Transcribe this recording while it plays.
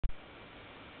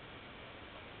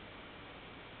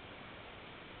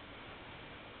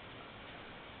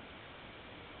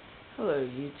Hello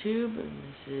YouTube,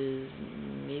 this is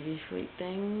Navy Fleet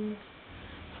Things,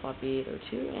 Floppy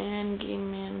 802, and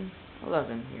Game Man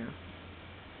 11 here.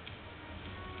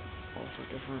 All for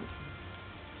different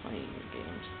funny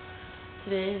games.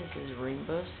 Today this is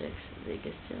Rainbow Six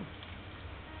Vegas 2.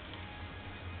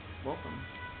 Welcome.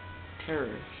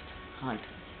 Terrorist Hunt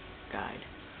Guide.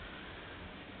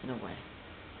 In a way.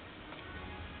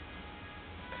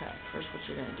 Okay, first what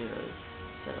you're going to do is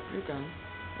set up your gun,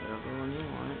 whatever one you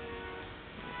want.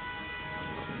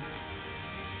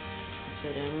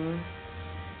 Set in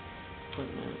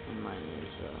equipment, and mine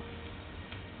is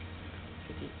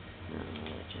 50. No, I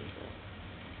changed that.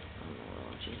 I don't know what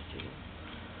I'll change to. I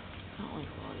don't like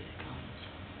a lot of these guns.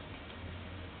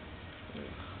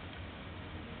 Ugh.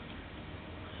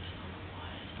 I just don't know why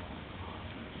I don't like a lot of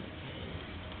them. AKs.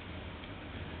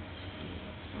 Let's see.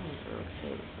 Some of these are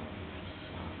okay, but some of them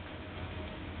suck.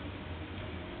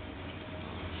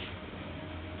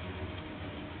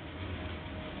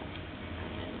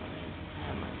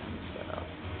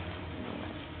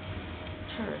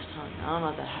 Terrorist Hunt. I'm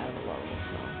not that high of a level,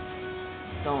 so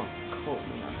don't quote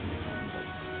me on anything, but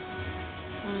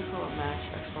let me pull up Match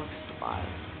Xbox 5. Alright.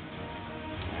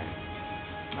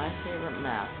 My favorite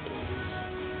map is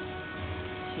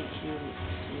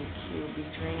CQB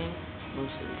training,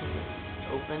 mostly because it's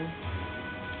open.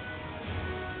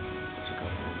 There's a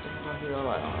couple of difficulty level,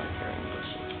 I don't really care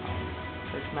English, it's fine.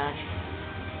 First match.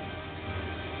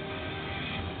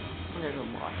 And there's a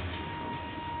lot to choose from.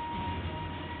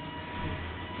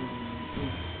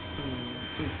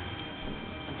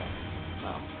 Okay,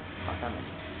 well, fuck, I'm in.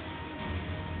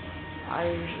 I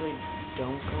usually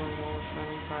don't go in well with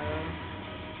friendly fire.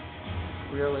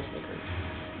 Realistic or,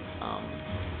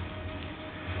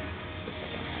 the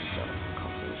second hand stuff from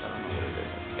Call which I don't know what it is,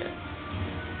 I forget.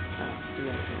 I don't do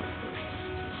anything at first.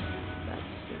 That's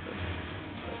stupid.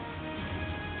 But,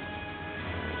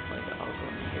 like, I'll go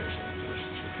in here, so there's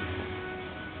two people.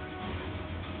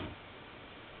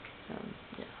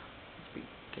 Yeah, let's be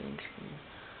getting screen.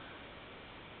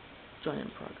 Join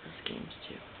in progress games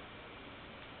too.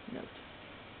 Note.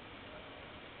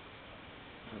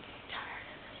 I'm getting tired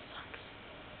and this sucks.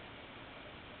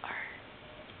 Alright.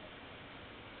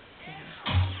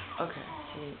 Okay,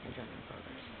 see, you're joining in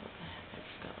progress. What the heck? I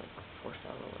just got like forced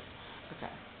out of the way.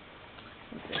 Okay.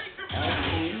 What's this?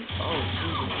 LG? Oh,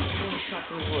 Jesus. I'm getting shot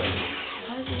through wood.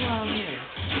 How is it around here?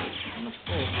 How much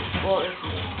bull? Well, this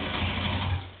is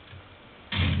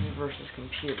versus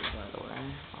computers, by the way,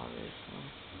 obviously.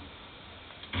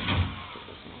 Get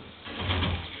this one.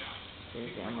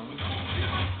 There's ammo.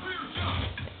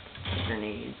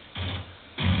 Grenades.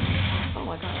 Oh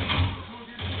my god.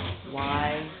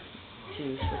 Y to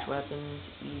switch weapons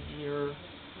easier if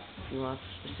you want a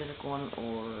specific one,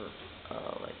 or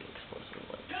like explosive,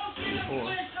 like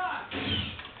before.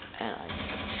 And I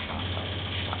got shot by a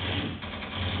shotgun.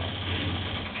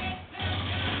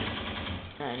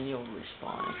 And you'll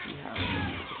respawn if you have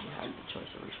the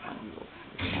choice of respawn. You will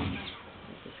respawn.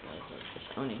 This guy's like just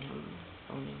owning him,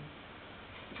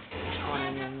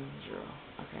 respawning in 0.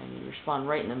 Okay, and you respawn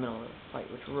right in the middle of the fight,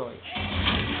 which really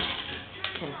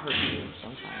can hurt you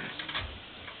sometimes.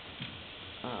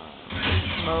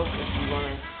 Smoke, if you want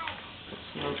to put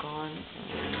smoke on, and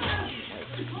like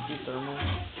do thermal,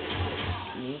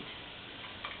 neat.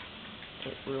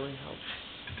 It really helps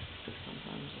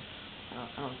sometimes. I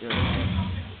don't do it,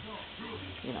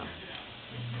 but, you know.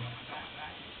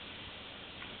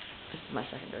 This is my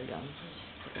secondary gun.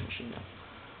 It's like a machine gun.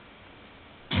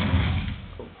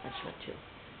 Oh, I just got 2.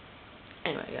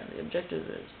 Anyway, again, the objective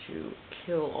is to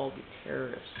kill all the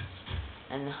terrorists,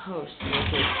 and the host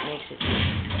makes it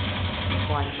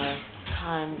flying by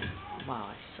time. Wow,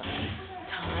 I suck.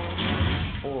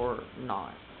 Time or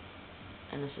not.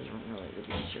 And this isn't really to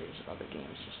be serious about the game.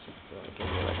 It's just to really give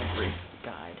you like a brief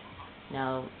guide.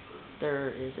 Now, there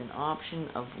is an option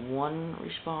of 1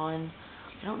 respawn.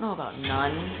 I don't know about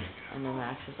none, and the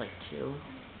max is like 2.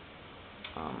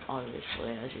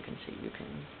 Obviously, as you can see, you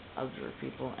can observe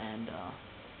people and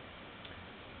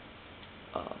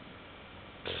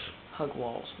hug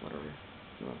walls, whatever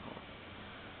you want to call it.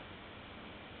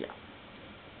 Yeah.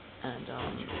 And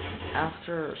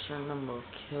after a certain number of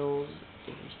kills,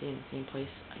 if you stay in the same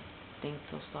place, I think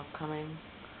they'll stop coming,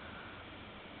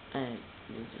 and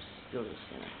you'll just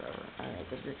stand there forever. Alright,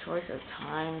 there's the choice of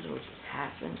times, which is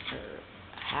half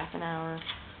an hour,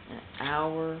 an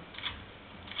hour,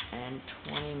 and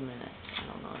 20 minutes. I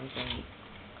don't know anything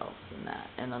else than that,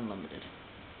 and unlimited.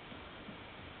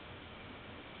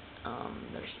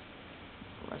 There's,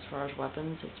 as far as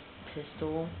weapons, it's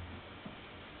pistol,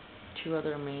 2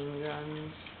 other main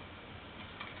guns,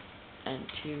 and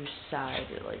 2 side,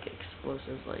 like,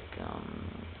 explosives, like,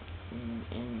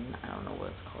 in, I don't know what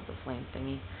it's called, the flame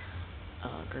thingy.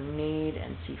 Grenade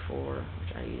and C4,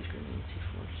 which I use grenade and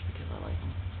C4 just because I like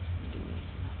them. I do use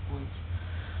them at once.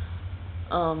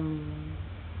 I don't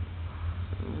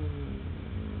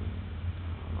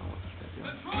know what this guy's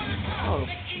doing. Oh,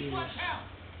 Jesus.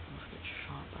 Almost get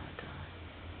shot by a guy.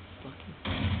 Lucky.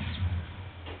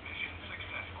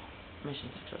 Mission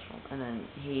successful. And then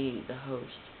the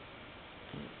host,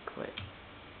 he quit.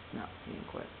 No, he didn't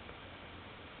quit.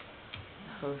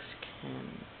 The host can...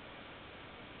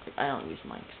 I don't use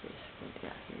mics, basically.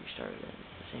 Yeah, he restarted it at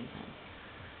the same time.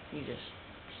 He just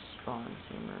spawned the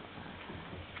same room.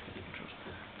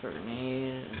 Throw a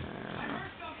grenade,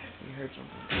 and you heard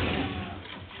something.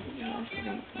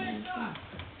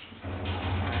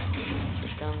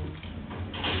 Switch guns.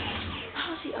 How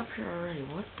is he up here already?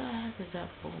 What the heck is that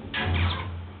for?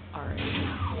 Alright.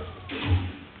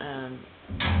 And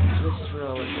this is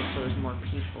realistic, so there's more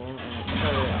people. And it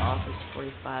started at Office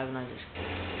 45, and I just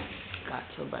got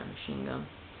killed by a machine gun.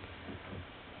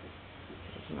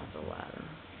 He came out the ladder.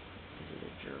 Because he's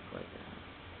a jerk like that.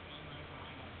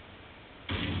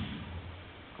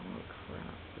 Oh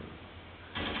crap, dude.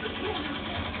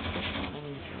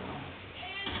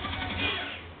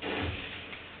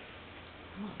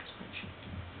 Come on, switch.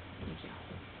 Thank you.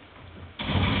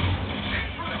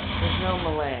 There's no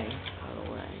melee, by the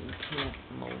way. You can't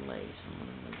melee someone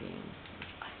in the game,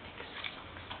 which I think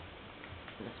sucks.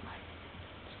 But that's my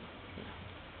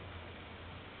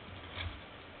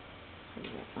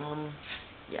opinion.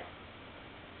 Yeah.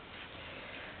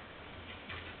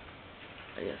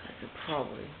 I guess I could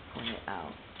probably point it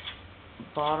out.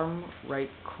 Bottom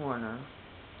right corner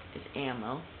is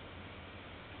ammo,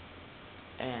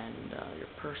 and your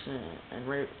person, and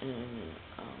right in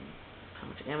how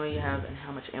much ammo you have and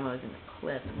how much ammo is in the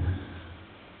clip.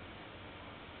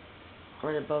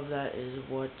 Right above that is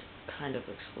what kind of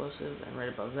explosive, and right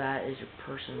above that is your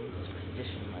person's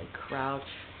position, like crouch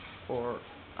or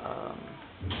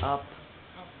up,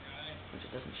 which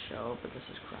it doesn't show, but this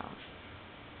is crouch.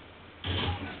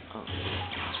 Oh.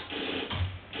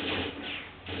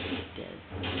 Dead.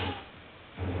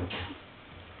 Oh,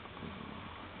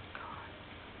 God.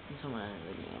 And someone entered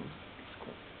the game. That's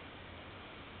cool.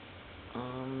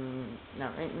 Now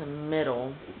right in the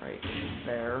middle, right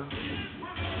there,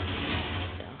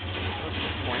 yeah, that's the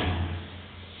point,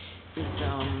 is,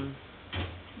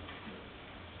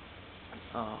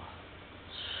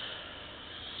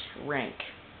 rank,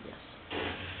 yes.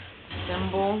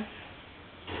 Symbol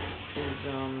is,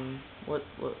 what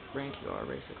rank you are,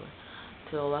 basically.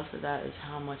 To the left of that is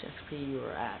how much XP you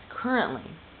are at currently.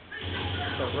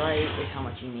 To the right is how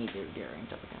much you need to get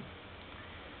ranked up again.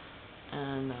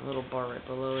 And that little bar right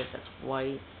below it, that's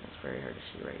white. That's very hard to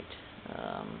see right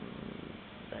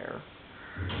there.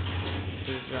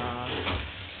 Is,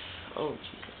 oh,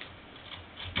 Jesus.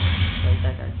 Like,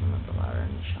 that guy came up the ladder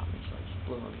and he shot me, so I just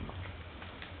blew him up.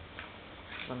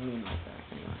 Because I'm mean like that,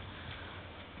 anyway.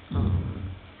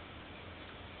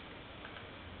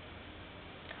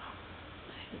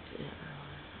 That's it,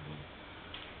 really. I mean,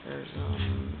 there's,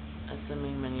 that's the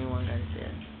main menu, one guy's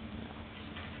dead. You know,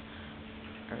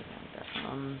 everything like that.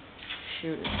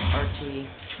 Shoot is RT.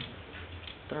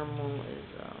 Thermal is,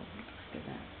 look at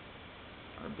that.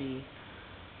 RB.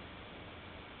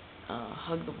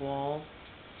 Hug the wall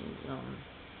is,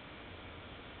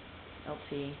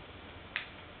 LT.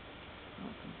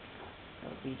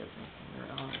 LB does anything. Or,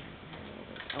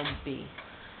 LB.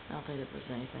 I don't think that does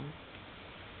anything.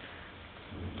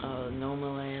 No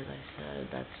melee, as I said.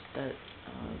 That's that.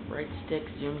 Right stick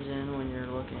zooms in when you're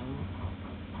looking.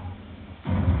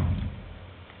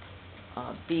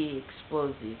 B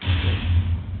explodes the explosive.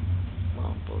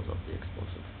 Well, blows up the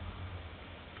explosive.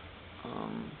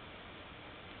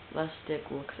 Left stick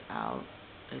looks out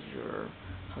as you're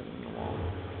hugging the wall.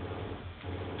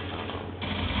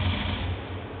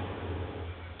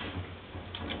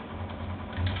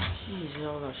 Jeez, you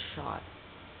all got shot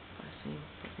by the same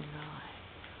freaking guy.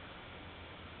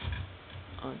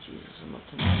 Oh Jesus, I'm up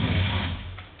to no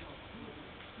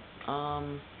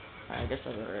I guess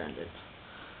I've already ended.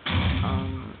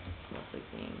 Lovely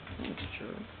game. Thanks,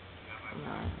 true.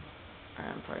 No,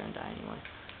 I'm probably gonna die anyway.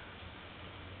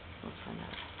 Let's find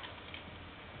out.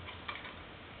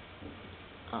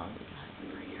 We can hide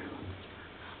right here.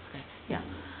 Okay, yeah.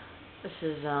 This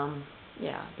is,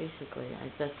 yeah, basically,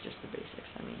 that's just the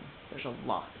basics. I mean, there's a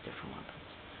lot of different weapons.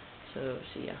 So,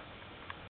 see ya.